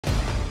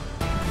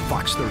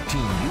Fox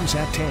 13 News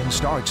at 10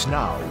 starts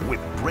now with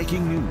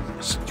breaking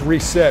news. To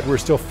reset, we're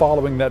still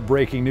following that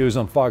breaking news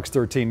on Fox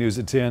 13 News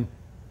at 10.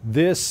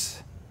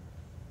 This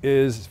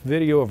is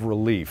video of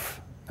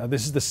relief. Now,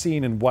 this is the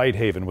scene in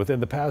Whitehaven.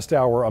 Within the past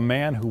hour, a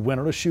man who went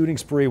on a shooting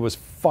spree was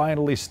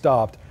finally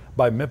stopped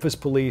by Memphis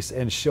police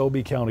and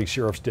Shelby County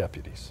Sheriff's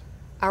deputies.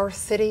 Our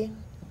city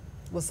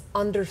was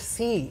under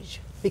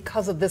siege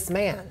because of this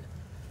man,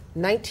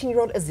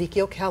 19-year-old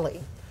Ezekiel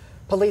Kelly.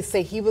 Police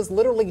say he was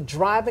literally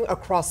driving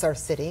across our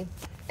city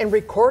and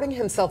recording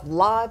himself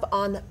live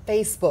on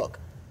Facebook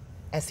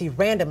as he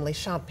randomly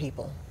shot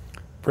people.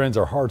 Friends,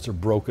 our hearts are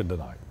broken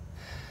tonight.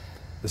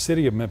 The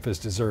city of Memphis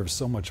deserves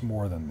so much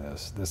more than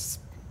this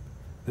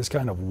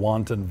kind of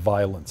wanton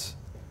violence,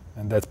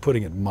 and that's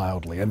putting it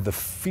mildly, and the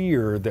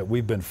fear that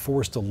we've been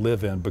forced to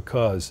live in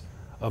because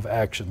of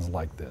actions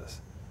like this.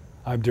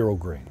 I'm Daryl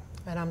Green.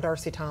 And I'm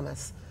Darcy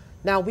Thomas.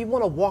 Now, we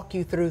want to walk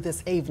you through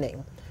this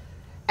evening.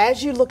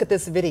 As you look at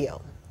this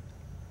video,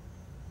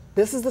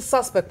 this is the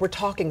suspect we're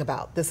talking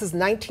about. This is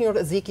 19-year-old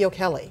Ezekiel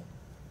Kelly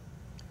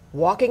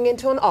walking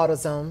into an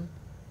AutoZone,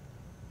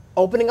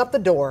 opening up the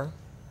door,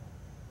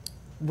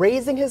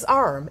 raising his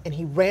arm, and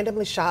he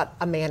randomly shot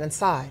a man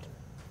inside.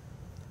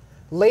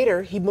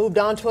 Later, he moved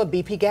on to a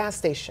BP gas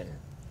station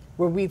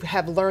where we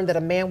have learned that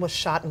a man was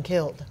shot and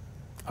killed.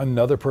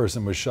 Another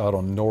person was shot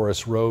on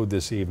Norris Road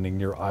this evening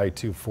near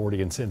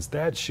I-240, and since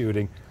that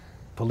shooting,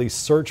 police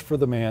searched for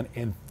the man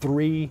in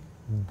 3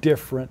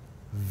 different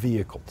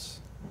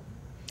vehicles.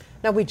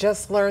 Now, we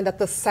just learned that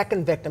the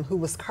second victim who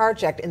was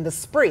carjacked in the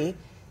spree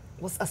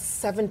was a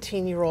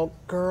 17-year-old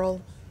girl,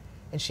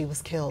 and she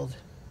was killed.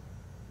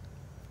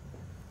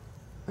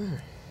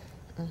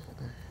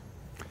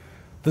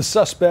 The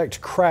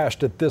suspect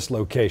crashed at this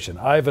location,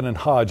 Ivan and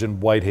Hodge in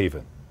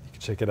Whitehaven. You can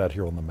check it out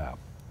here on the map.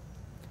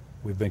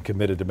 We've been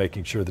committed to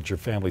making sure that your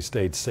family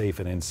stayed safe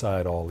and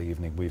inside all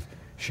evening. We've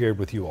shared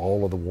with you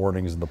all of the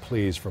warnings and the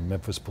pleas from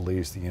Memphis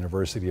Police, the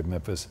University of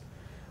Memphis,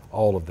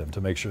 all of them to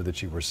make sure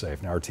that you were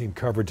safe. Now, our team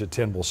coverage at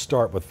 10 will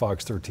start with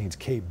Fox 13's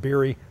Kate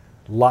Beery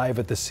live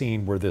at the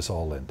scene where this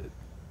all ended.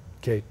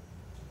 Kate?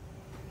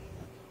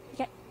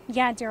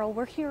 Yeah, Daryl,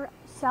 we're here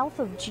south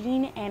of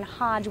Jean and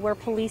Hodge where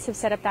police have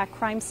set up that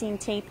crime scene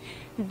tape.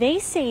 They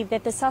say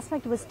that the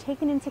suspect was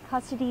taken into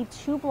custody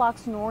 2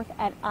 blocks north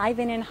at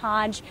Ivan and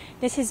Hodge.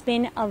 This has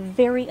been a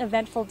very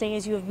eventful day,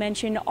 as you have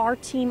mentioned. Our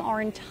team, our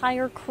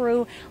entire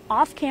crew,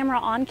 off camera,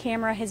 on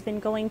camera, has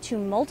been going to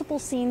multiple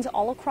scenes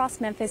all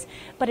across Memphis,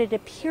 but it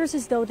appears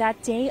as though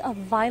that day of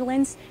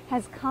violence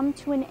has come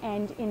to an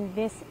end in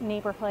this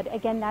neighborhood.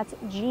 Again, that's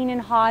Jean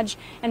and Hodge,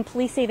 and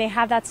police say they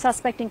have that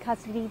suspect in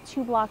custody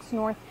 2 blocks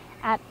north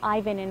at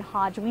Ivan and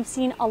Hodge. We've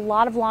seen a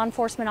lot of law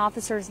enforcement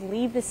officers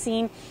leave the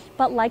scene,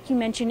 but like you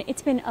mentioned,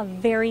 it's been a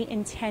very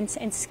intense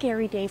and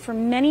scary day for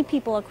many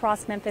people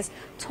across Memphis,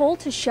 told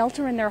to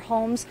shelter in their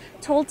homes,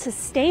 told to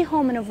stay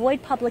home and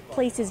avoid public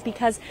places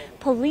because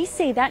police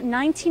say that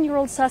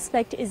 19-year-old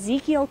suspect,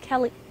 Ezekiel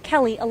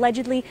Kelly,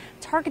 allegedly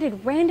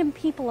targeted random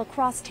people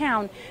across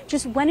town,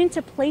 just went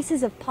into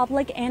places of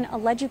public and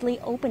allegedly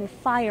opened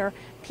fire.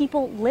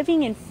 People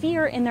living in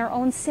fear in their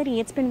own city.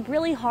 It's been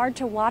really hard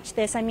to watch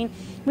this. I mean,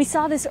 we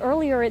saw this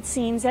earlier, it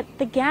seems, at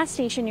the gas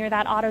station near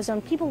that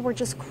AutoZone. People were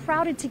just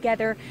crowded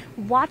together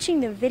watching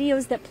the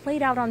videos that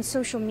played out on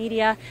social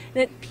media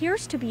that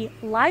appears to be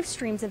live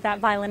streams of that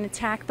violent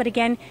attack. But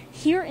again,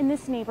 here in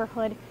this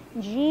neighborhood,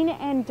 Jean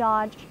and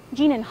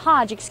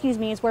Hodge,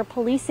 is where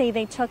police say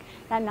they took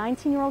that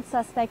 19-year-old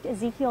suspect,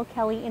 Ezekiel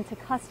Kelly, into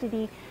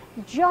custody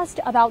just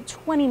about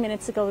 20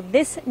 minutes ago.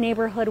 This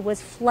neighborhood was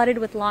flooded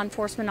with law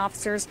enforcement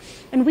officers,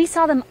 and we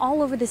saw them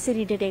all over the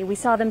city today. We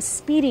saw them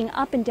speeding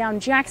up and down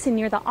Jackson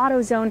near the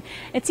AutoZone.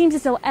 It seems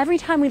as though every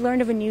time we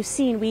learned of a new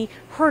scene, we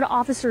heard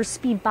officers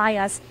speed by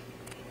us.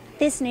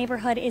 This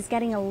neighborhood is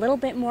getting a little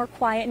bit more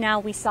quiet now.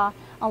 We saw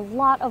a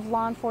lot of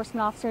law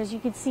enforcement officers. You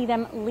could see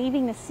them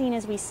leaving the scene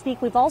as we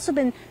speak. We've also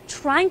been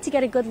trying to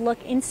get a good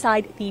look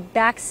inside the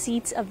back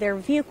seats of their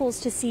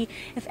vehicles to see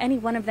if any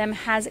one of them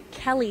has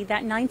Kelly,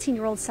 that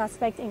 19-year-old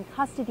suspect, in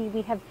custody.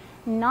 We have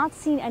not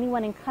seen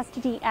anyone in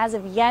custody as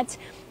of yet,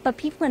 but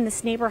people in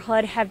this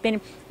neighborhood have been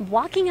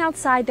walking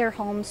outside their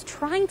homes,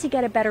 trying to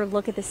get a better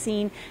look at the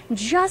scene.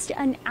 Just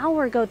an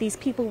hour ago, these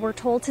people were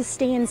told to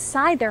stay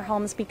inside their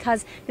homes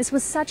because this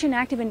was such an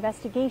active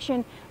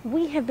investigation.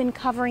 We have been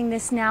covering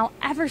this now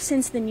ever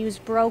since the news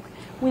broke.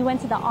 We went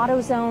to the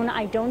AutoZone.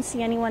 I don't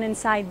see anyone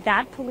inside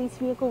that police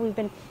vehicle. We've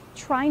been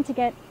trying to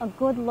get a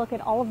good look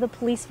at all of the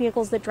police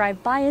vehicles that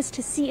drive by us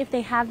to see if they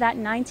have that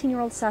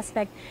 19-year-old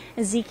suspect,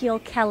 Ezekiel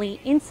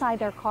Kelly, inside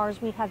their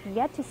cars. We have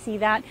yet to see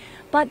that,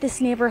 but this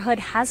neighborhood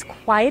has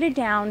quieted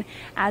down.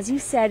 As you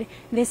said,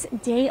 this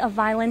day of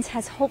violence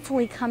has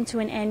hopefully come to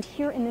an end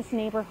here in this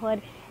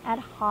neighborhood at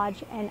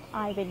Hodge and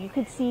Ivan. You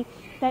could see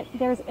that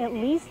there's at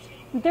least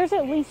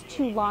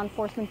 2 law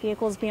enforcement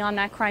vehicles beyond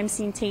that crime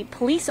scene tape.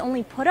 Police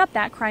only put up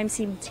that crime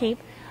scene tape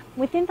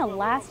within the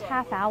last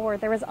half hour,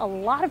 there was a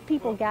lot of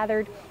people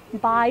gathered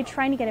by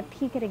trying to get a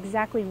peek at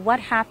exactly what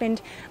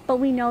happened. But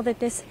we know that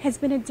this has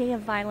been a day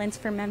of violence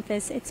for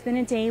Memphis. It's been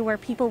a day where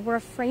people were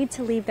afraid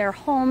to leave their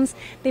homes.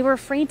 They were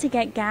afraid to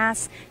get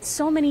gas.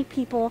 So many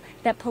people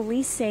that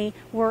police say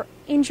were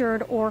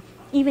injured or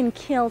even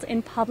killed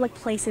in public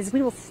places.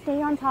 We will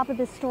stay on top of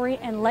this story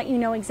and let you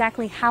know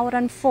exactly how it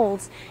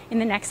unfolds in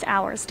the next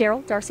hours.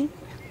 Daryl, Darcy.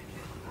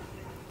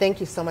 Thank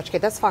you so much,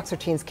 Kate. That's Fox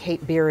 13's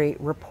Kate Beery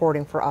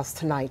reporting for us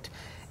tonight.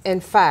 In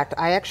fact,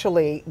 I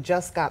actually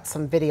just got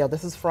some video.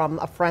 This is from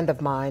a friend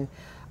of mine.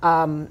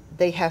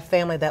 They have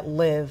family that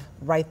live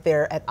right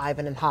there at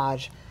Ivan and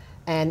Hodge.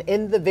 And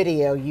in the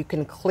video, you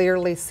can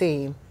clearly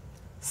see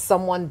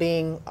someone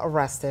being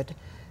arrested.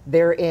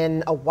 They're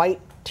in a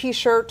white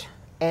t-shirt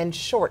and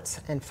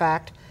shorts, in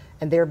fact,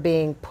 and they're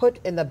being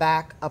put in the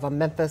back of a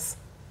Memphis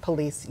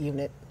police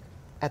unit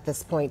at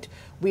this point.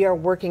 We are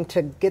working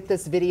to get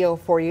this video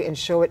for you and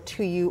show it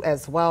to you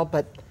as well,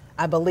 but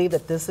I believe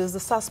that this is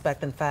the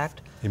suspect, in fact,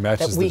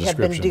 that we have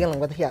been dealing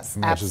with. Yes,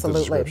 matches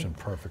absolutely. The description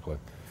perfectly.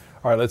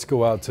 All right, let's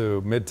go out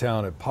to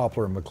Midtown at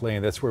Poplar and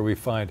McLean. That's where we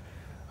find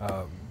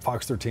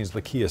Fox 13's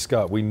Lakia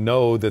Scott. We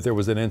know that there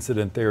was an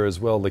incident there as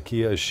well.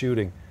 Lakia is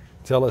shooting.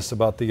 Tell us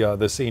about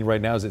the scene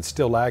right now. Is it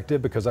still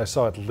active? Because I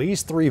saw at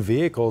least 3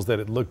 vehicles that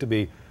it looked to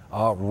be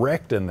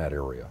wrecked in that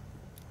area.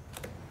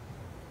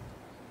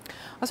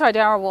 That's right,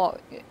 Darryl. Well,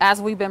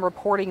 as we've been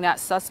reporting, that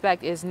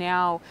suspect is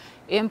now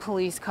in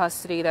police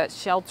custody. That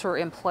shelter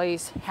in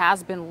place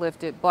has been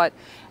lifted. But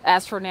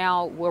as for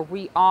now, where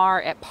we are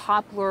at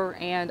Poplar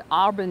and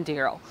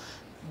Auburndale,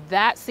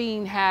 that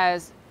scene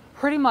has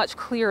pretty much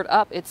cleared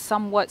up. It's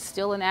somewhat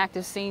still an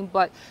active scene,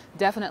 but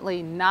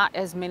definitely not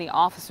as many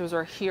officers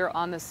are here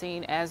on the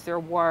scene as there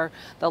were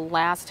the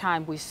last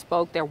time we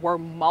spoke. There were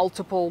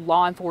multiple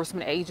law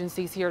enforcement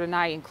agencies here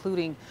tonight,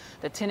 including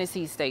the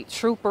Tennessee State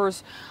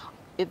Troopers.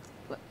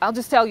 I'll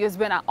just tell you, it's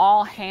been an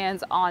all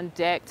hands on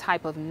deck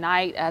type of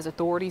night as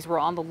authorities were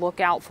on the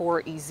lookout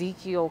for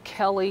Ezekiel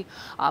Kelly.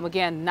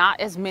 Again,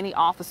 not as many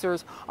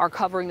officers are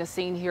covering the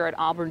scene here at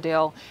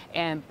Auburndale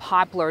and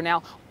Poplar.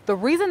 Now, the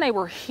reason they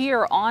were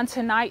here on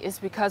tonight is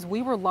because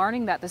we were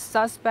learning that the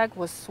suspect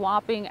was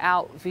swapping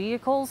out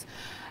vehicles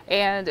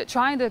and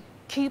trying to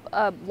keep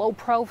a low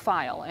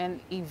profile and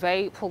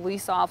evade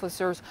police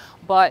officers.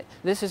 But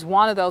this is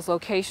one of those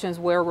locations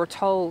where we're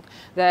told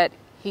that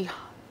he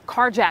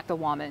carjacked a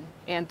woman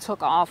and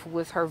took off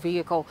with her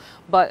vehicle.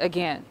 But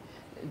again,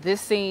 this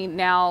scene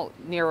now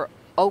near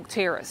Oak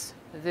Terrace,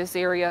 this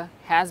area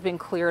has been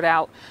cleared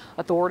out.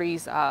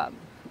 Authorities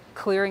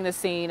clearing the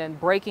scene and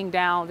breaking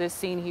down this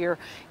scene here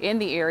in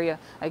the area.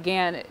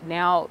 Again,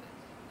 now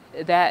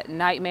that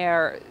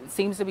nightmare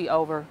seems to be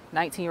over.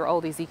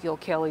 19-year-old Ezekiel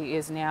Kelly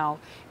is now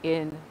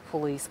in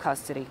police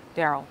custody.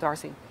 Daryl,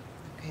 Darcy.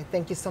 Okay,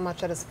 thank you so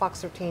much. That is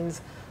Fox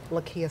 13's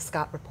Lakia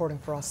Scott reporting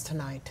for us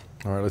tonight.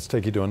 All right, let's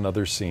take you to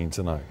another scene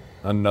tonight.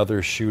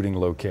 Another shooting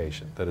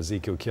location that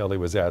Ezekiel Kelly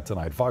was at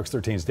tonight. Fox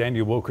 13's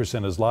Daniel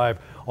Wilkerson is live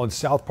on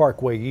South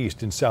Parkway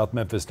East in South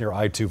Memphis near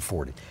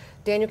I-240.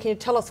 Daniel, can you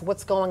tell us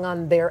what's going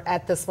on there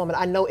at this moment?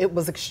 I know it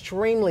was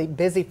extremely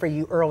busy for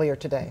you earlier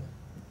today.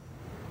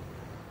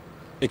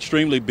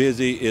 Extremely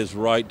busy is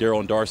right, Daryl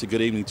and Darcy.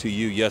 Good evening to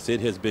you. Yes, it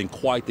has been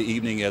quite the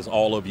evening, as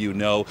all of you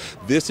know.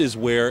 This is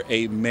where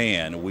a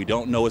man, we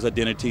don't know his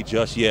identity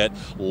just yet,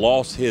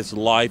 lost his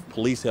life.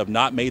 Police have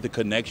not made the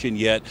connection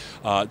yet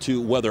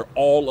to whether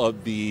all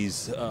of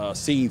these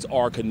scenes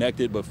are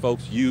connected, but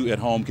folks, you at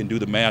home can do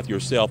the math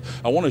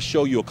yourself. I want to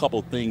show you a couple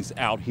things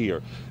out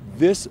here.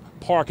 This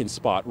parking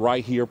spot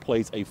right here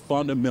plays a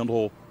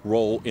fundamental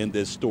role in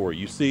this story.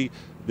 You see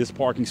this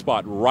parking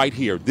spot right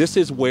here. This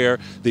is where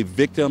the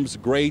victim's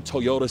gray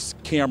Toyota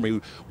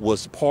Camry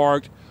was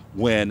parked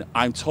when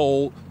I'm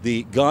told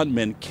the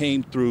gunman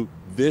came through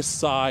this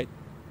side,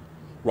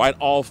 right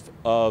off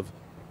of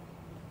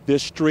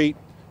this street,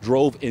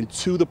 drove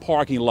into the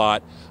parking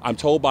lot. I'm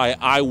told by an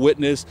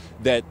eyewitness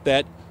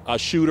that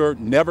shooter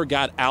never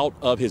got out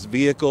of his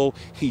vehicle.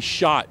 He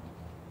shot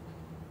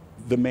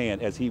the man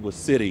as he was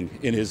sitting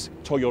in his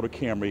Toyota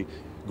Camry,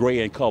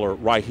 gray in color,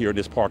 right here in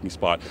this parking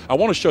spot. I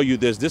want to show you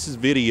this. This is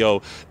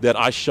video that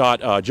I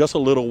shot just a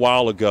little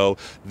while ago.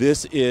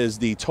 This is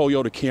the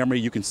Toyota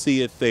Camry. You can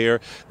see it there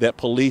that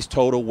police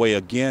towed away.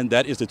 Again,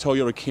 that is the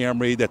Toyota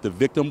Camry that the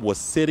victim was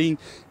sitting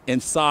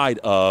inside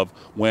of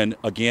when,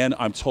 again,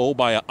 I'm told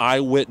by an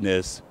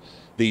eyewitness,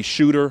 the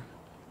shooter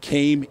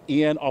came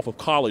in off of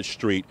College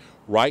Street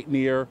right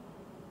near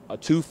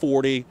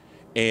 240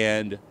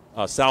 and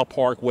South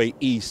Parkway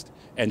East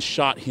and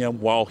shot him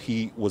while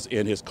he was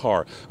in his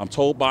car. I'm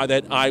told by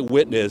that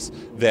eyewitness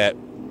that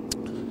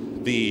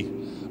the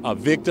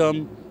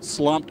victim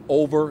slumped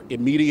over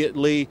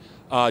immediately,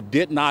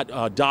 did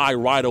not die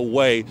right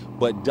away,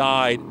 but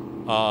died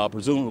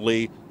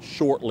presumably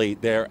shortly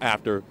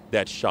thereafter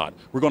that shot.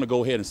 We're going to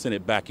go ahead and send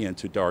it back in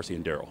to Darcy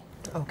and Daryl.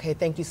 Okay,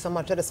 thank you so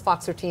much. That is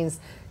Fox 13's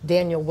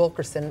Daniel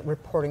Wilkerson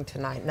reporting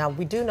tonight. Now,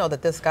 we do know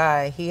that this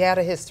guy, he had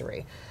a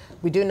history.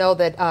 We do know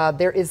that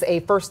there is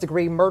a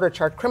first-degree murder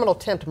charge, criminal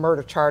attempt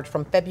murder charge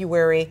from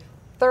February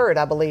 3rd,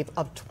 I believe,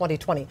 of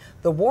 2020.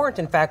 The warrant,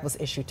 in fact, was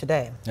issued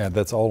today. Yeah,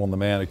 that's all on the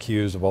man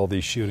accused of all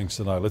these shootings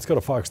tonight. Let's go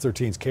to Fox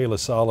 13's Kayla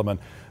Solomon,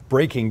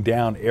 breaking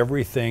down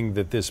everything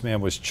that this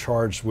man was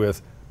charged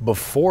with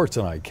before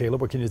tonight. Kayla,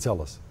 what can you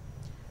tell us?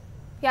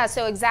 Yeah,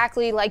 so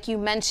exactly like you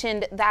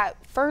mentioned, that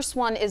first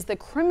one is the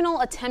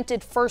criminal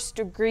attempted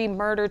first-degree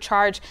murder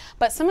charge.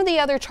 But some of the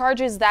other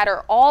charges that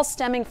are all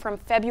stemming from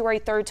February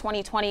 3rd,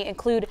 2020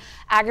 include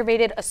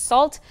aggravated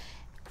assault,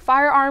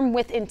 firearm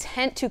with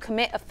intent to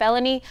commit a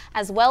felony,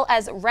 as well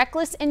as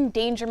reckless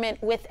endangerment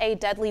with a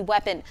deadly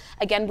weapon.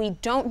 Again, we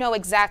don't know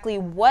exactly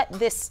what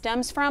this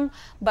stems from,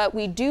 but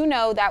we do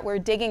know that we're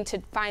digging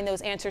to find those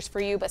answers for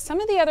you. But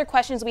some of the other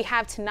questions we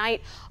have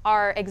tonight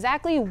are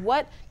exactly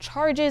what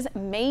charges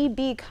may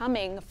be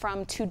coming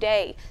from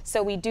today.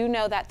 So we do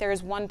know that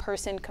there's one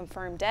person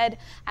confirmed dead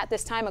at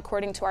this time,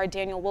 according to our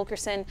Daniel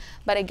Wilkerson.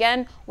 But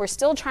again, we're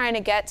still trying to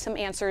get some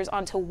answers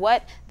onto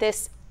what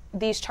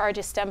these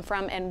charges stem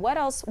from and what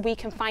else we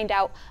can find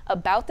out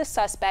about the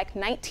suspect,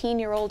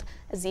 19-year-old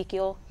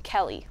Ezekiel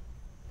Kelly.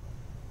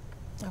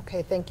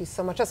 Okay, thank you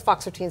so much. That's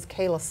Fox 13's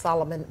Kayla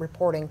Solomon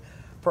reporting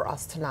for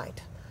us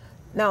tonight.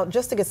 Now,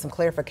 just to get some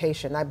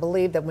clarification, I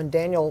believe that when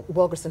Daniel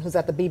Wilkerson, who's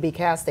at the BB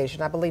gas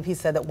station, I believe he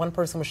said that one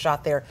person was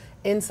shot there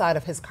inside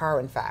of his car,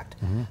 in fact.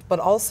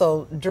 But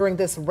also, during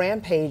this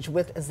rampage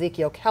with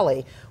Ezekiel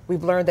Kelly,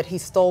 we've learned that he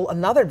stole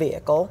another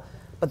vehicle,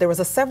 but there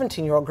was a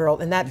 17-year-old girl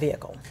in that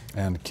vehicle.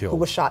 And killed. Who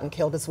was shot and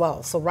killed as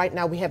well. So right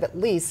now we have at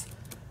least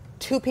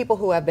 2 people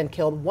who have been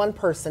killed, 1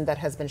 person that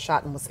has been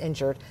shot and was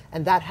injured,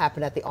 and that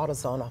happened at the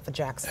AutoZone off of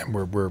Jackson. And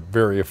we're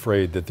very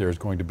afraid that there's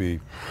going to be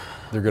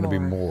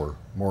more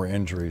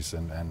injuries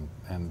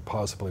and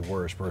possibly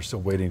worse. We're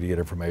still waiting to get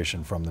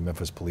information from the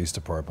Memphis Police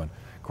Department.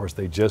 Of course,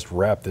 they just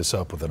wrapped this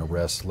up with an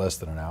arrest less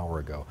than an hour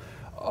ago.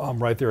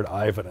 Right there at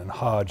Ivan and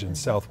Hodge in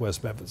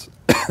Southwest Memphis.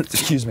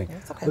 Excuse me.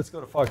 Okay. Let's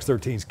go to Fox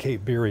 13's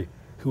Kate Beery,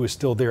 who is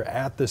still there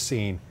at the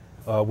scene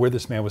where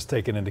this man was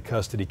taken into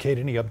custody. Kate,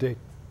 any update?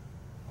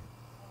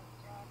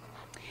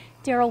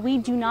 Daryl, we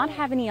do not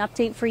have any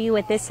update for you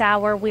at this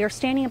hour. We are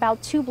standing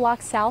about 2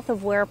 blocks south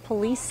of where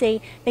police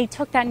say they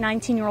took that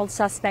 19-year-old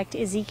suspect,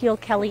 Ezekiel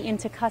Kelly,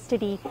 into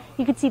custody.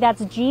 You can see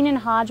that's Jean and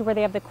Hodge, where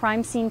they have the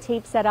crime scene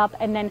tape set up,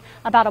 and then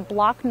about a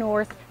block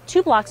north,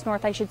 2 blocks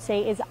north, I should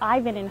say, is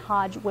Ivan and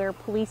Hodge, where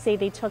police say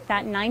they took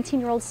that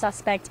 19-year-old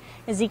suspect,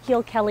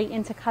 Ezekiel Kelly,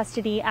 into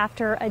custody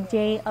after a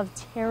day of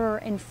terror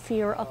and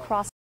fear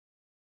across.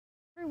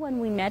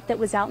 Everyone we met that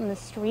was out in the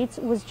streets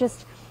was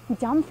just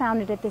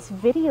dumbfounded at this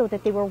video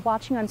that they were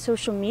watching on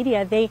social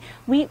media.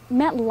 We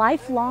met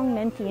lifelong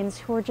Memphians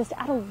who were just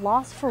at a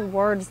loss for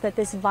words that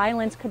this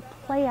violence could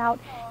play out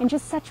in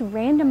just such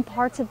random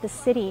parts of the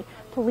city.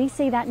 Police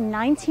say that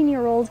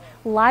 19-year-old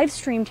live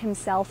streamed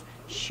himself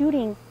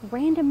shooting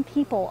random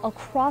people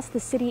across the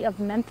city of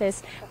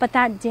Memphis, but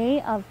that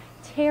day of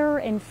terror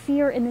and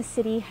fear in the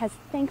city has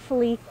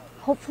thankfully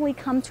hopefully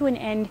come to an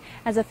end,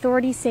 as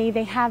authorities say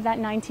they have that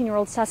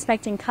 19-year-old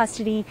suspect in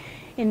custody.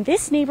 In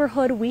this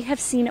neighborhood, we have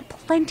seen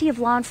plenty of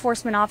law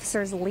enforcement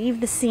officers leave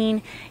the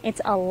scene.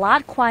 It's a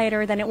lot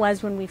quieter than it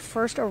was when we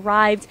first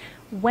arrived.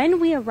 When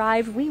we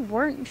arrived, we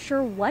weren't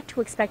sure what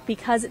to expect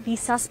because the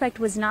suspect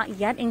was not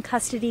yet in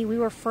custody. We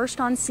were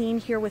first on scene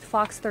here with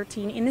Fox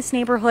 13 in this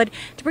neighborhood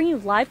to bring you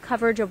live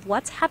coverage of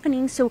what's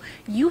happening so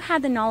you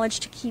had the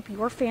knowledge to keep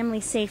your family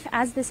safe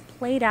as this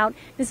played out,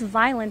 this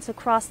violence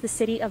across the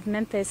city of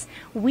Memphis.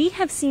 We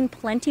have seen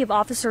plenty of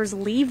officers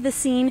leave the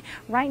scene.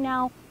 Right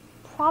now,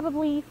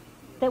 probably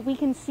that we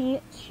can see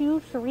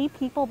 2-3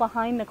 people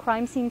behind the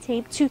crime scene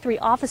tape, 2-3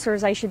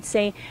 officers, I should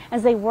say,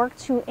 as they work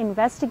to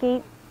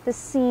investigate the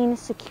scene,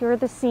 secure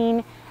the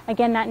scene.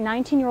 Again, that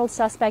 19-year-old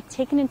suspect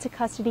taken into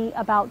custody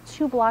about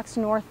 2 blocks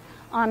north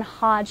on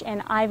Hodge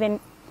and Ivan.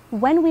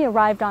 When we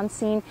arrived on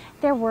scene,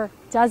 there were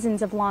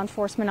dozens of law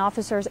enforcement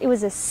officers. It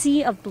was a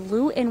sea of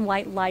blue and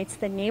white lights.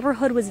 The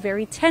neighborhood was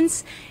very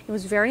tense. It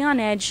was very on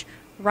edge.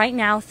 Right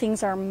now,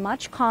 things are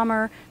much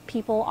calmer.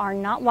 People are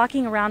not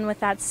walking around with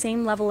that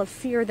same level of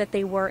fear that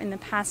they were in the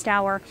past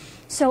hour.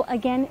 So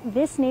again,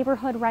 this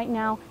neighborhood right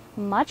now,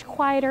 much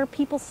quieter,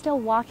 people still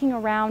walking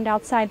around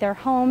outside their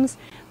homes,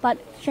 but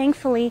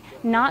thankfully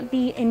not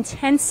the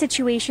intense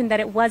situation that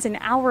it was an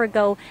hour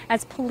ago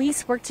as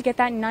police work to get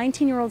that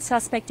 19-year-old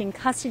suspect in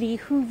custody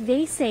who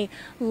they say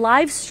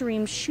live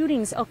streamed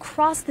shootings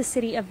across the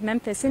city of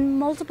Memphis in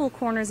multiple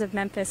corners of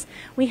Memphis.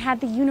 We had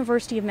the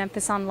University of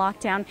Memphis on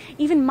lockdown.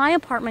 Even my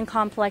apartment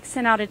complex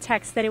sent out a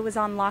text that it was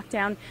on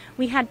lockdown.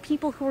 We had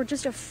people who were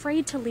just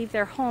afraid to leave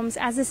their homes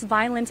as this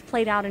violence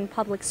played out in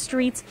public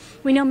streets.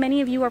 We know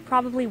many of you are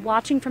probably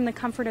watching from the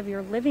comfort of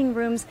your living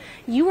rooms.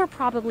 You are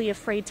probably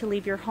afraid to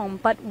leave your home,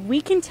 but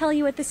we can tell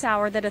you at this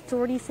hour that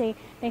authorities say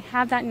they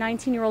have that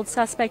 19-year-old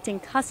suspect in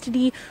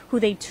custody who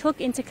they took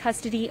into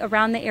custody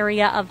around the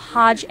area of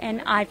Hodge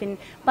and Ivan.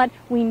 But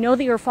we know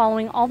that you're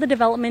following all the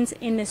developments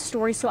in this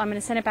story, so I'm going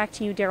to send it back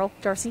to you, Daryl.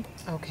 Darcy.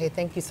 Okay,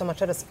 thank you so much.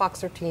 That is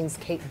Fox 13's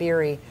Kate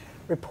Beery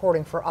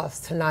reporting for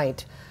us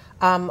tonight.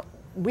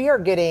 We are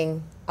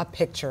getting a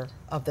picture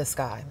of this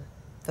guy,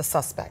 the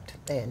suspect,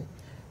 and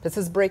This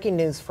is breaking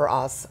news for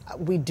us.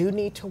 We do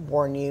need to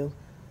warn you.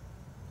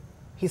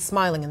 He's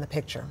smiling in the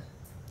picture.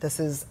 This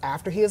is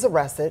after he is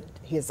arrested.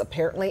 He is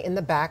apparently in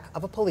the back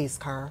of a police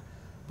car,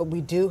 but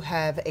we do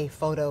have a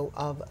photo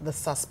of the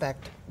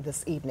suspect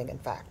this evening, in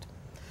fact.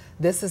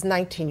 This is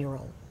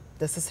 19-year-old.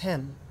 This is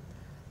him.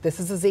 This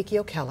is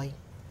Ezekiel Kelly.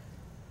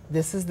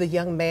 This is the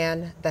young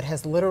man that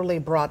has literally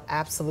brought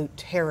absolute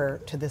terror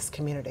to this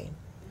community.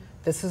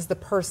 This is the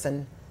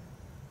person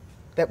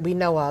that we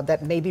know of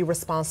that may be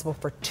responsible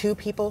for 2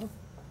 people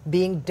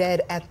being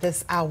dead at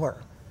this hour,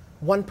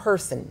 1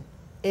 person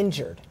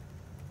injured,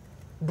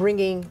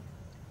 bringing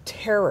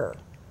terror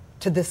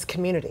to this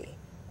community,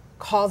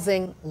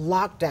 causing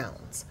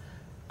lockdowns,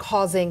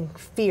 causing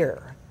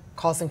fear,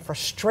 causing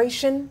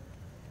frustration.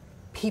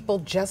 People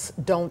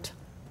just don't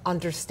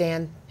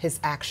understand his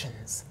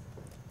actions.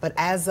 But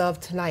as of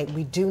tonight,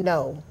 we do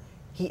know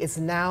he is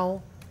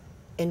now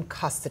in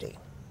custody.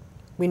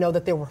 We know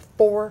that there were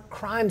 4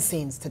 crime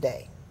scenes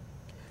today.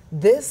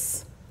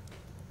 This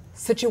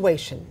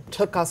situation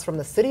took us from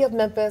the city of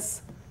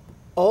Memphis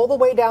all the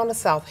way down to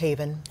South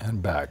Haven.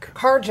 And back.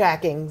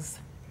 Carjackings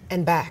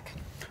and back.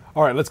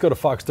 All right, let's go to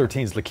Fox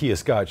 13's Lakia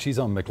Scott. She's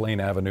on McLean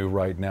Avenue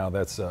right now.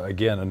 That's,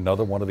 again,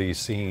 another one of these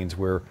scenes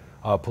where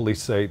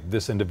police say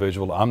this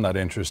individual, I'm not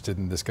interested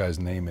in this guy's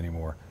name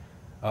anymore.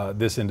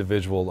 This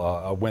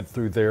individual went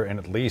through there and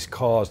at least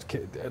caused,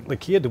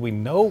 Lakia, do we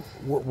know,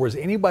 was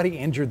anybody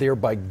injured there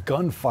by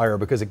gunfire?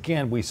 Because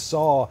again, we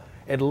saw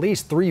at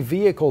least 3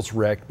 vehicles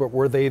wrecked, but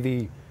were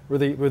the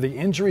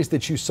injuries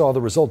that you saw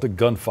the result of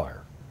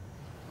gunfire?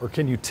 Or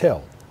can you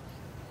tell?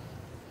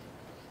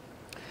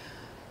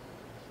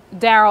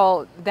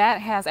 Daryl,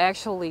 that has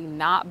actually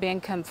not been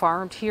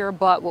confirmed here,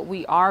 but what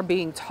we are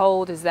being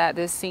told is that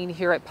this scene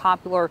here at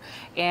Poplar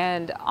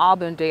and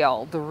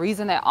Auburndale, the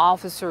reason that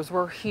officers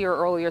were here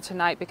earlier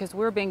tonight, because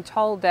we're being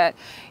told that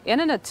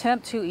in an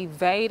attempt to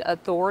evade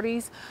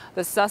authorities,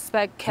 the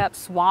suspect kept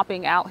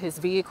swapping out his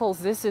vehicles.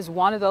 This is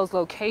one of those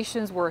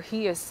locations where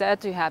he is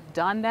said to have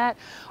done that.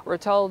 We're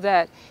told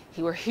that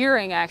we're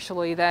hearing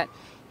actually that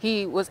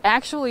he was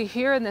actually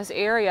here in this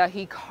area.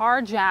 He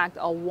carjacked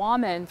a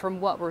woman, from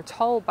what we're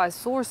told by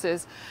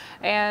sources,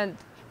 and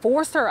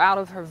forced her out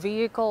of her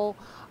vehicle.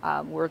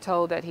 We're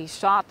told that he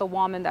shot the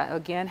woman. That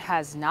again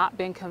has not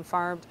been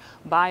confirmed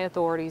by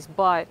authorities,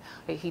 but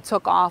he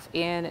took off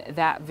in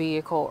that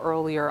vehicle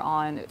earlier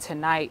on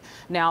tonight.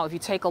 Now, if you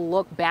take a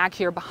look back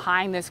here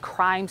behind this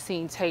crime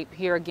scene tape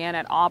here again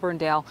at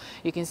Auburndale,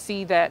 you can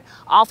see that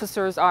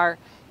officers are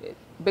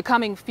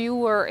becoming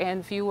fewer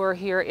and fewer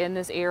here in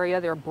this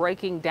area. They're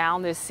breaking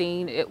down this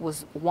scene. It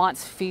was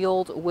once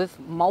filled with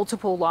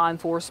multiple law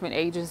enforcement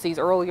agencies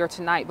earlier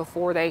tonight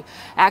before they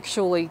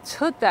actually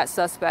took that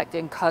suspect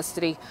in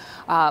custody.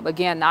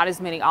 Again, not as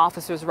many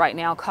officers right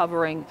now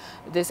covering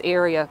this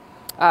area.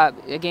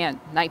 Again,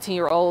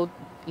 19-year-old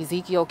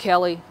Ezekiel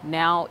Kelly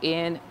now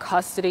in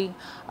custody.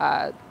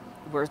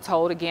 We're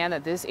told again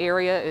that this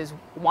area is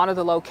one of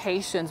the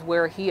locations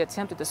where he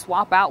attempted to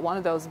swap out one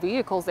of those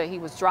vehicles that he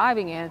was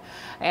driving in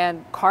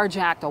and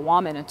carjacked a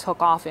woman and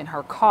took off in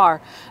her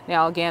car.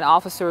 Now again,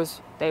 officers,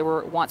 they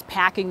were once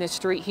packing this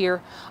street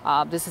here.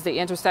 This is the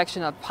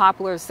intersection of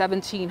Poplar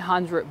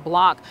 1700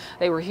 block.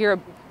 They were here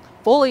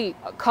fully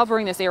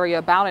covering this area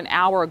about an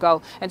hour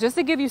ago. And just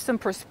to give you some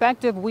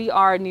perspective, we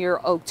are near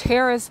Oak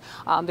Terrace.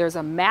 There's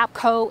a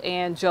Mapco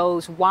and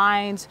Joe's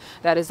Wines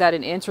that is at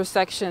an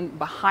intersection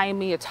behind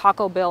me, a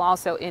Taco Bell,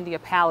 also India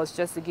Palace,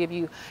 just to give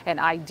you an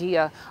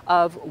idea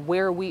of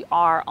where we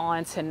are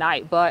on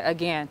tonight. But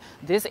again,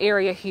 this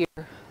area here,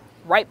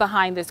 right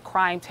behind this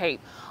crime tape,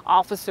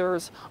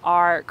 officers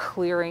are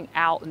clearing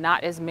out,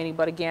 not as many,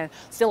 but again,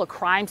 still a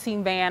crime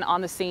scene van on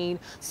the scene,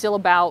 still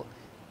about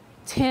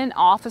 10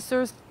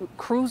 officers,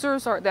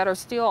 cruisers that are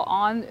still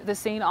on the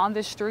scene on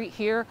this street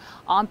here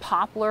on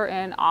Poplar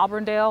and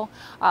Auburndale.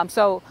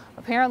 So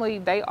apparently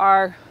they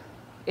are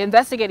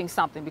investigating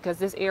something, because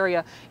this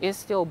area is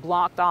still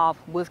blocked off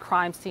with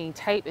crime scene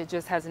tape. It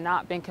just has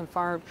not been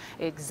confirmed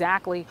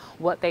exactly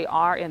what they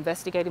are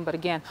investigating. But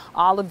again,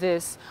 all of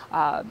this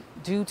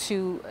due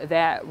to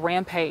that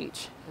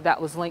rampage that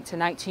was linked to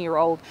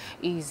 19-year-old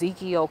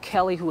Ezekiel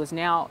Kelly, who is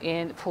now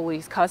in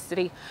police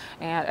custody.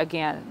 And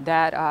again,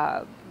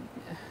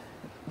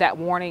 that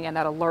warning and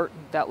that alert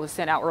that was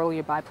sent out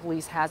earlier by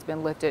police has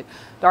been lifted.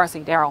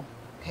 Darcy, Daryl.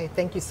 Okay,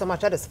 thank you so much.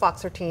 That is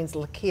Fox 13's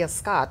Lakia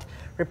Scott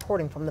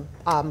reporting from the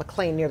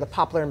McLean, near the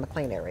Poplar and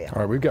McLean area.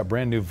 All right, we've got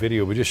brand new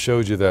video. We just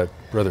showed you that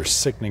rather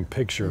sickening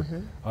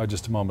picture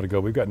just a moment ago.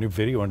 We've got new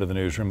video into the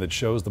newsroom that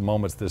shows the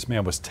moments this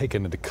man was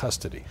taken into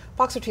custody.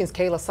 Fox 13's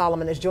Kayla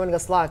Solomon is joining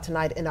us live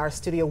tonight in our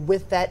studio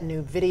with that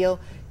new video.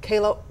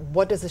 Kayla,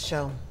 what does it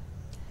show?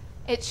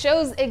 It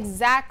shows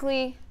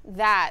exactly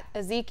that,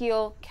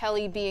 Ezekiel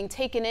Kelly being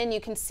taken in.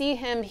 You can see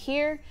him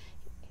here.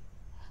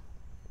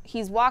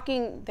 He's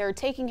walking, they're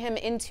taking him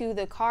into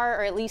the car,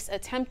 or at least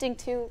attempting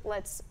to.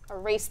 Let's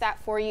erase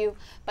that for you.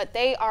 But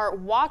they are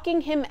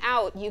walking him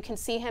out. You can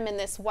see him in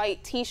this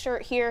white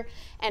t-shirt here,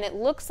 and it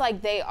looks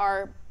like they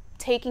are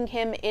taking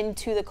him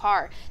into the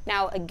car.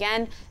 Now,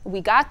 again, we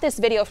got this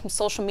video from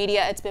social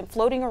media. It's been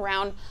floating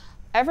around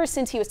ever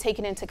since he was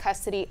taken into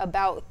custody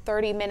about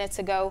 30 minutes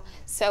ago.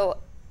 So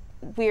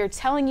we are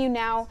telling you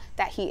now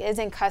that he is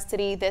in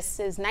custody. This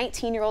is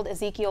 19-year-old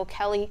Ezekiel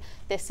Kelly.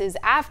 This is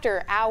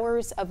after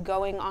hours of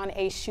going on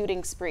a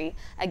shooting spree.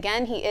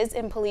 Again, he is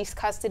in police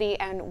custody,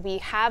 and we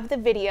have the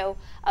video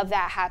of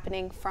that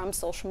happening from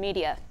social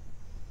media.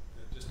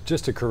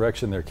 Just a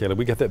correction there, Kayla.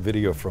 We got that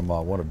video from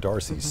one of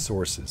Darcy's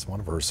sources. One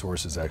of her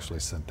sources actually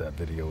sent that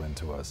video in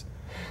to us.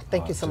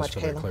 Thank you so much, just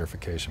for that Kayla.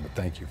 clarification, but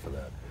thank you for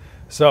that.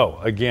 So,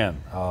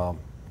 again,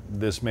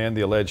 this man,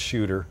 the alleged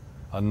shooter,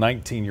 a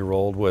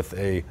 19-year-old with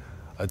a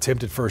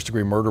attempted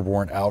first-degree murder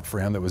warrant out for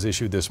him that was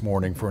issued this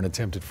morning for an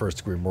attempted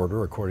first-degree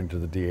murder, according to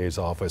the DA's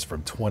office,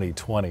 from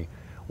 2020.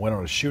 Went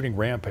on a shooting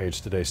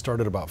rampage today,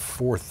 started about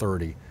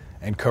 4:30,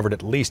 and covered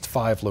at least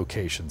 5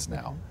 locations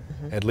now.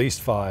 At least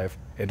 5.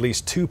 At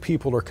least 2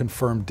 people are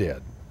confirmed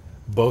dead.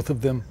 Both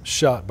of them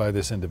shot by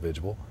this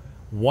individual.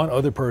 One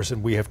other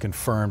person we have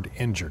confirmed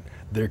injured.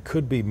 There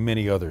could be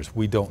many others.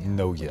 We don't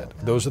know yet.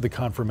 Those are the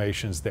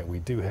confirmations that we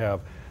do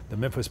have. The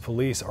Memphis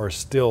police are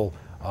still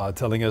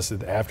telling us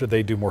that after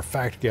they do more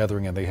fact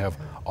gathering and they have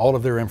all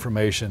of their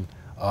information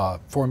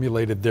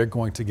formulated, they're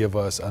going to give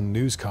us a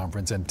news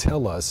conference and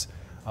tell us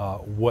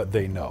what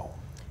they know.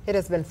 It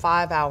has been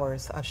 5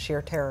 hours of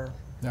sheer terror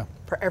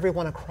for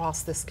everyone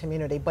across this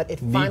community, but it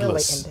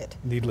finally ended.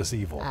 Needless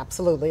evil.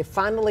 Absolutely. It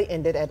finally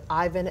ended at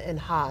Ivan and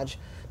Hodge.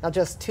 Now,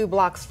 just 2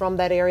 blocks from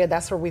that area,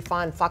 that's where we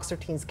find Fox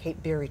 13's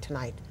Kate Beery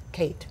tonight.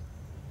 Kate.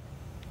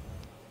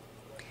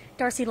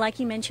 Darcy, like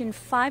you mentioned,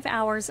 5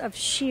 hours of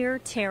sheer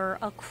terror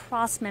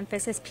across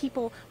Memphis as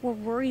people were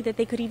worried that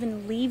they could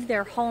even leave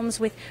their homes,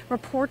 with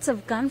reports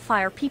of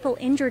gunfire, people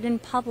injured in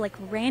public,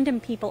 random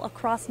people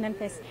across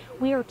Memphis.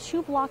 We are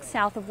 2 blocks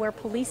south of where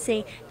police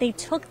say they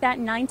took that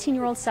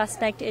 19-year-old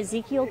suspect,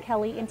 Ezekiel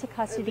Kelly, into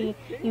custody.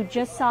 You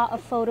just saw a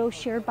photo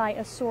shared by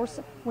a source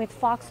with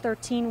Fox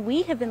 13.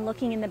 We have been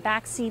looking in the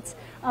back seats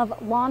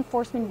of law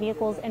enforcement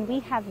vehicles, and we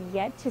have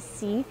yet to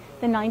see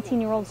the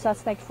 19-year-old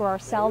suspect for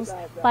ourselves.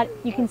 But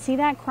you can see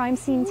that crime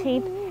scene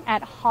tape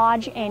at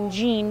Hodge and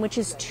Jean, which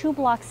is 2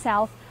 blocks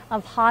south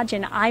of Hodge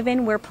and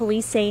Ivan, where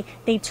police say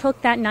they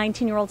took that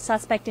 19-year-old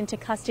suspect into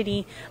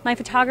custody. My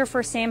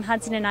photographer Sam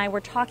Hudson and I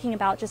were talking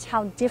about just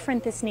how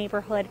different this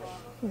neighborhood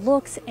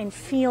looks and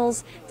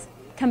feels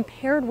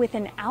compared with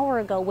an hour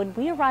ago. When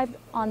we arrived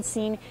on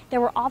scene, there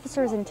were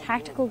officers in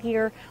tactical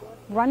gear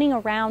running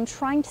around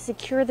trying to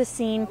secure the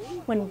scene.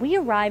 When we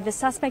arrived, the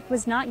suspect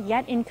was not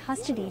yet in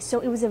custody, so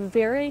it was a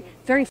very,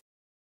 very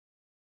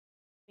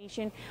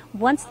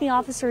once the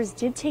officers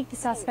did take the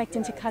suspect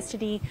into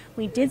custody,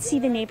 we did see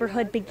the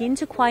neighborhood begin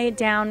to quiet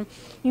down.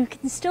 You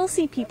can still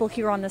see people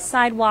here on the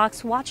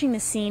sidewalks watching the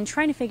scene,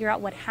 trying to figure out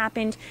what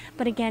happened.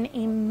 But again,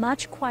 a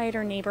much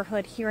quieter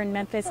neighborhood here in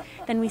Memphis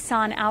than we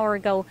saw an hour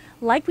ago.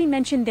 Like we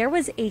mentioned, there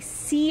was a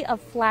sea of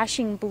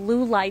flashing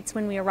blue lights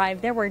when we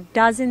arrived. There were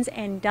dozens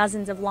and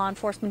dozens of law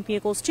enforcement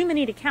vehicles, too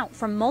many to count,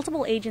 from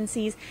multiple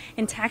agencies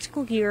in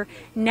tactical gear.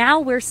 Now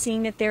we're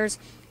seeing that there's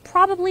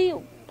probably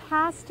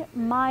past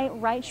my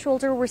right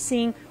shoulder, we're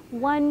seeing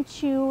 1,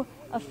 2,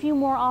 a few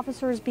more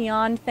officers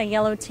beyond the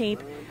yellow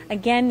tape.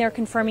 Again, they're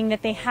confirming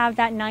that they have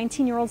that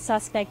 19-year-old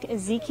suspect,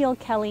 Ezekiel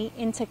Kelly,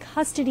 into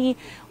custody.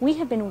 We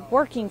have been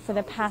working for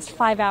the past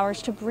 5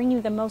 hours to bring you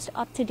the most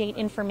up-to-date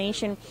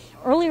information.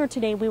 Earlier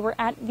today, we were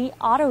at the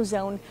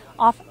AutoZone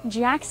off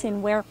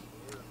Jackson, where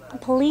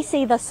police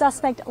say the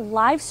suspect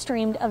live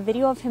streamed a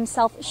video of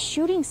himself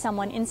shooting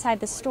someone inside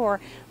the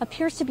store.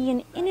 Appears to be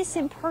an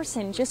innocent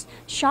person just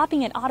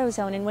shopping at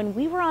AutoZone. And when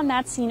we were on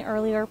that scene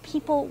earlier,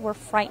 people were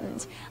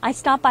frightened. I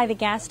stopped by the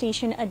gas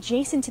station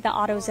adjacent to the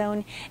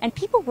AutoZone, and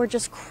people were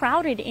just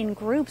crowded in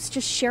groups,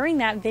 just sharing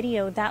that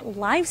video, that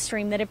live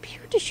stream that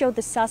appeared to show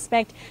the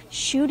suspect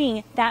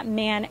shooting that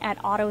man at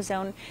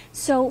AutoZone.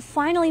 So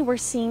finally, we're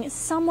seeing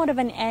somewhat of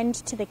an end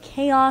to the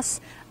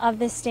chaos of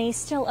this day.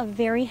 Still a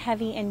very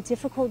heavy and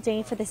difficult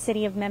day for the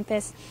city of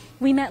Memphis.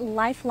 We met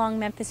lifelong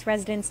Memphis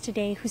residents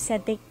today who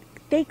said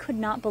they could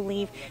not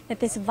believe that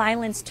this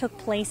violence took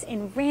place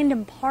in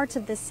random parts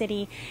of the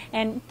city,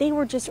 and they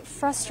were just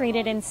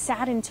frustrated and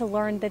saddened to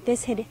learn that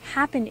this had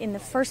happened in the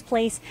first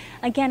place.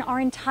 Again, our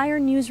entire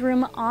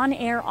newsroom, on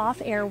air,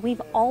 off air,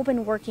 we've all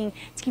been working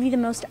to give you the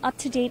most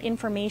up-to-date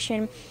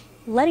information,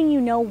 letting you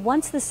know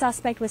once the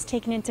suspect was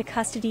taken into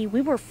custody.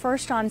 We were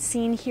first on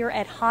scene here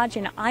at Hodge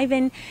and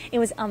Ivan. It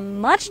was a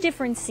much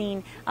different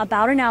scene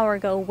about an hour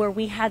ago, where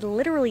we had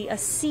literally a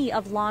sea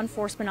of law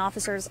enforcement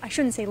officers. I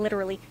shouldn't say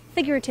literally,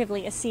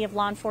 figuratively, a sea of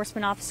law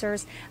enforcement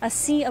officers, a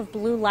sea of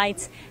blue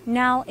lights.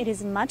 Now it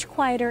is much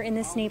quieter in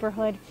this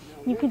neighborhood.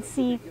 You could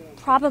see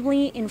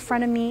probably in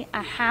front of me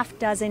a half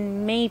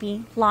dozen,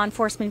 maybe, law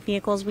enforcement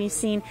vehicles. We've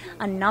seen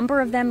a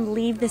number of them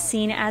leave the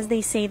scene as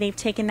they say they've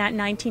taken that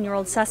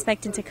 19-year-old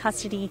suspect into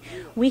custody.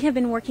 We have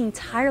been working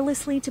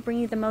tirelessly to bring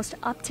you the most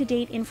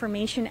up-to-date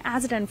information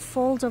as it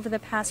unfolds over the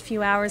past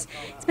few hours.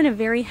 It's been a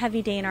very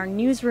heavy day in our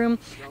newsroom.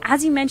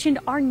 As you mentioned,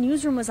 our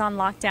newsroom was on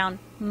lockdown.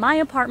 My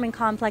apartment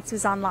complex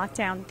was on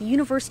lockdown. The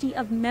University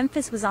of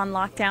Memphis was on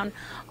lockdown.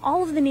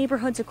 All of the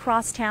neighborhoods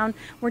across town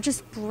were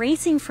just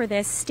bracing for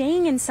this,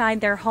 staying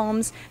inside their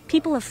homes,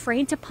 people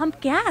afraid to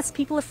pump gas,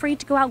 people afraid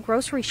to go out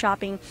grocery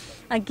shopping.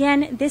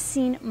 Again, this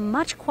scene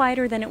much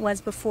quieter than it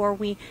was before.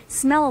 We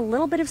smell a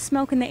little bit of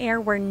smoke in the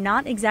air. We're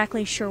not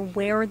exactly sure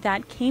where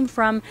that came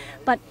from,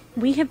 but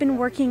we have been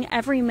working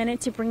every minute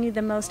to bring you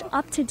the most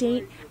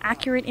up-to-date,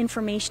 accurate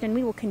information, and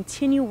we will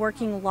continue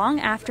working long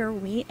after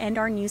we end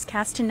our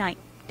newscast tonight.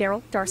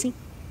 Daryl, Darcy.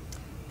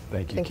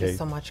 Thank you, Thank Kate. you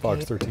so much,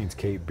 Fox Kate. 13's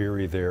Kate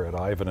Beery there at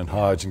Ivan and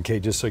Hodge. And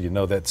Kate, just so you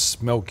know, that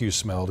smoke you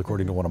smelled,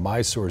 according to one of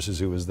my sources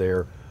who was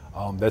there,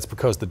 that's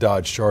because the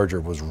Dodge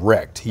Charger was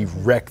wrecked. He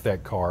wrecked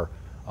that car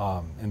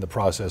in the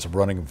process of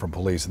running him from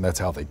police, and that's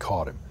how they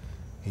caught him.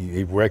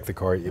 He wrecked the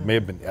car. It may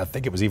have been, I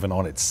think it was even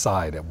on its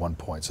side at one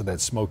point. So that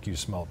smoke you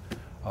smelled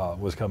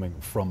was coming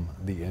from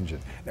the engine.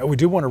 Now, we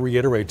do want to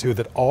reiterate, too,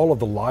 that all of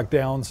the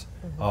lockdowns,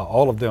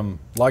 all of them,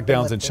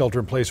 lockdowns and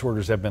shelter-in-place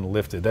orders have been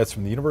lifted. That's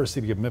from the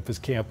University of Memphis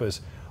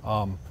campus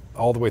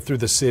all the way through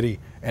the city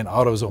and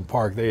AutoZone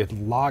Park. They had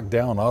locked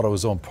down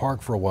AutoZone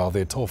Park for a while. They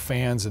had told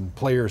fans and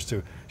players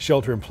to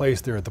shelter in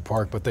place there at the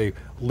park, but they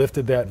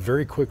lifted that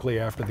very quickly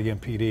after the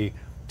MPD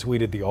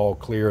tweeted the all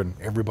clear and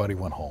everybody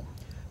went home.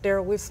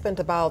 Daryl, we've spent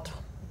about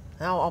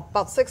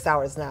 6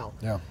 hours now.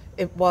 Yeah.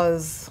 It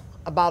was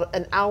about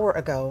an hour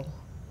ago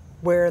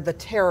where the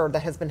terror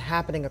that has been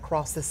happening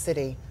across the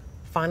city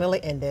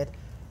finally ended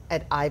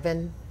at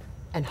Ivan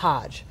and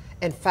Hodge.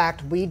 In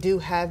fact, we do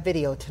have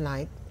video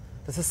tonight.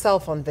 This is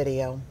cell phone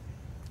video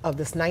of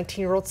this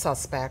 19-year-old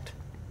suspect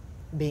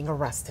being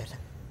arrested.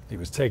 He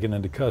was taken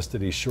into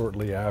custody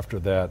shortly after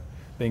that,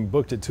 being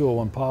booked at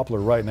 201 Poplar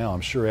right now,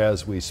 I'm sure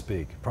as we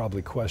speak,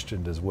 probably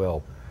questioned as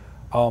well.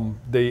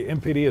 The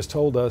MPD has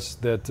told us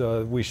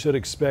that we should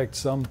expect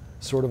some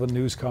sort of a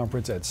news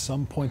conference at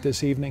some point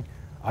this evening.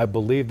 I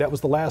believe that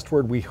was the last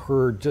word we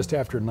heard just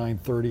after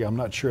 9:30. I'm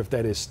not sure if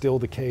that is still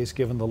the case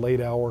given the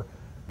late hour.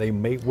 They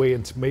may wait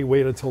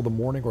until the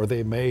morning, or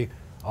they may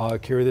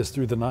carry this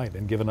through the night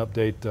and give an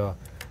update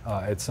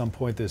at some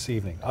point this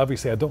evening.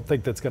 Obviously, I don't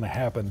think that's going to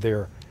happen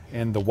there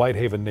in the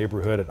Whitehaven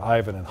neighborhood at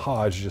Ivan and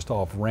Hodge, just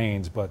off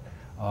Rains, but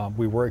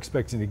we were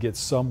expecting to get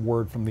some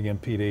word from the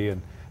MPD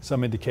and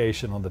some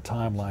indication on the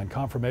timeline,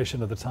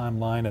 confirmation of the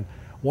timeline. And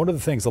one of the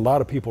things a lot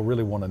of people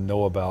really want to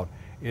know about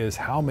is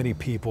how many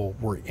people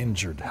were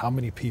injured, how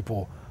many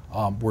people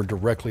were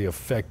directly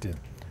affected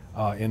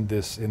in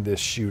this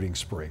shooting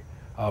spree.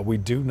 We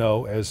do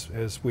know,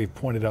 as we've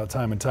pointed out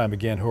time and time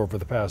again over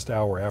the past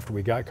hour after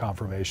we got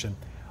confirmation,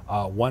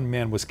 one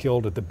man was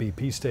killed at the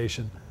BP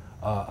station.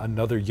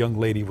 Another young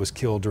lady was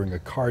killed during a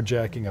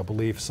carjacking, I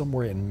believe,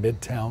 somewhere in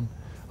Midtown,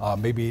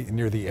 maybe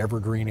near the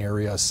Evergreen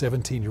area. A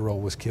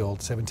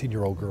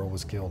 17-year-old girl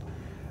was killed.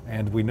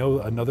 And we know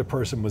another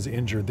person was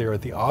injured there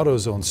at the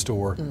AutoZone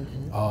store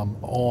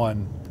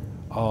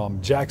on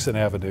Jackson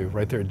Avenue,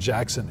 right there at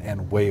Jackson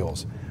and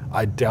Wales.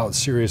 I doubt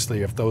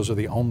seriously if those are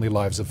the only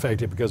lives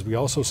affected, because we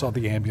also saw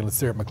the ambulance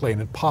there at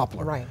McLean and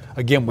Poplar. Right.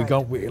 Again, Right.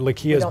 Lakea's been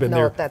there. We don't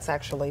know if that's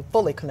actually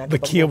fully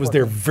connected. Lakeia was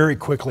there very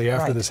quickly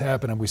after Right. this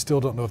happened, and we still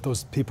don't know if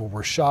those people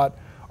were shot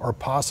or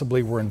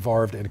possibly were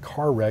involved in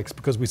car wrecks,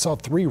 because we saw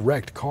 3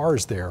 wrecked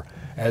cars there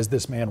as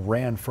this man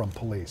ran from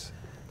police.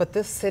 But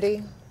this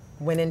city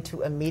went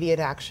into immediate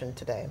action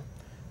today.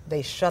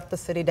 They shut the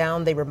city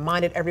down. They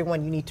reminded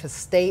everyone you need to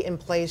stay in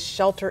place,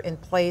 shelter in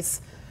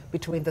place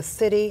between the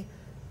city,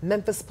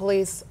 Memphis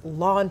police,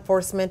 law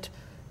enforcement,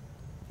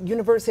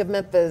 University of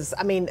Memphis.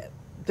 I mean,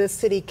 this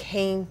city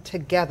came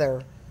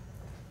together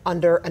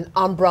under an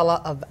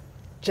umbrella of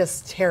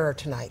just terror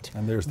tonight.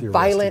 And there's the arrest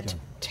violent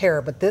again.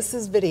 terror. But this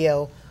is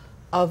video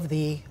of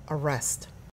the arrest.